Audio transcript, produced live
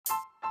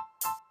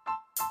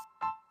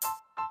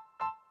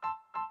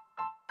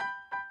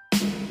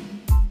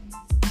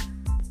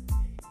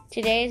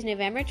Today is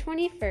November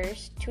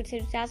 21st,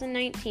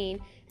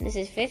 2019, and this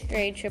is 5th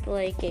grade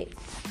AAA Gate.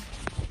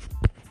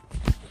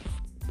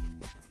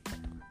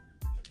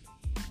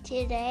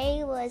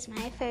 Today was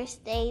my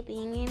first day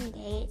being in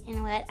Gate,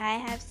 and what I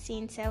have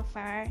seen so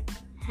far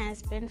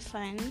has been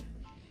fun.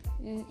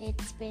 And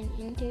it's been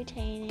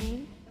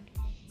entertaining,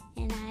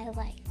 and I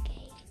like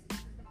Gate.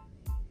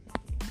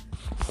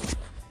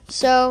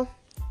 So,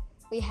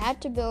 we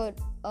had to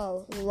build a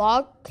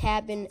log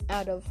cabin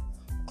out of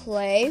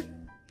clay,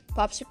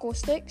 popsicle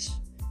sticks,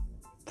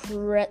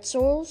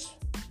 pretzels.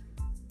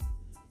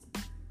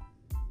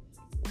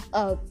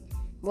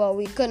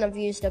 We couldn't have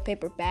used a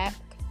paper bag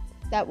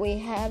that we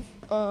have,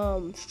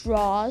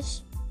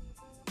 straws,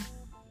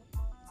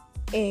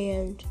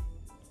 and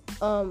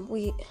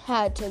we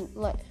had to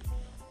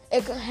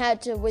it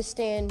had to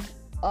withstand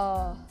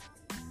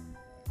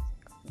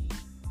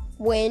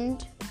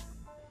wind,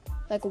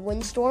 like a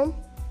windstorm,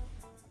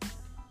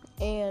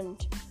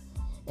 and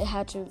it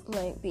had to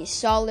be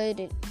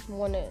solid.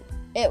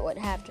 It would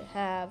have to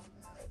have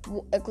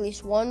at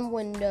least one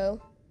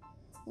window,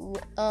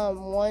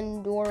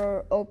 one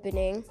door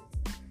opening.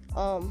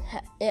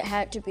 It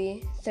had to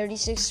be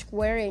 36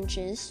 square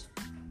inches,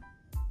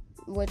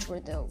 which were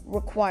the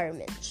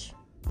requirements.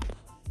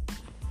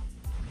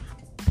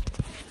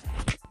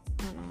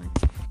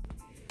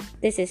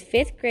 This is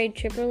 5th grade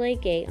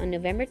AAA Gate on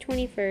November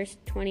 21st,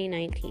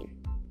 2019.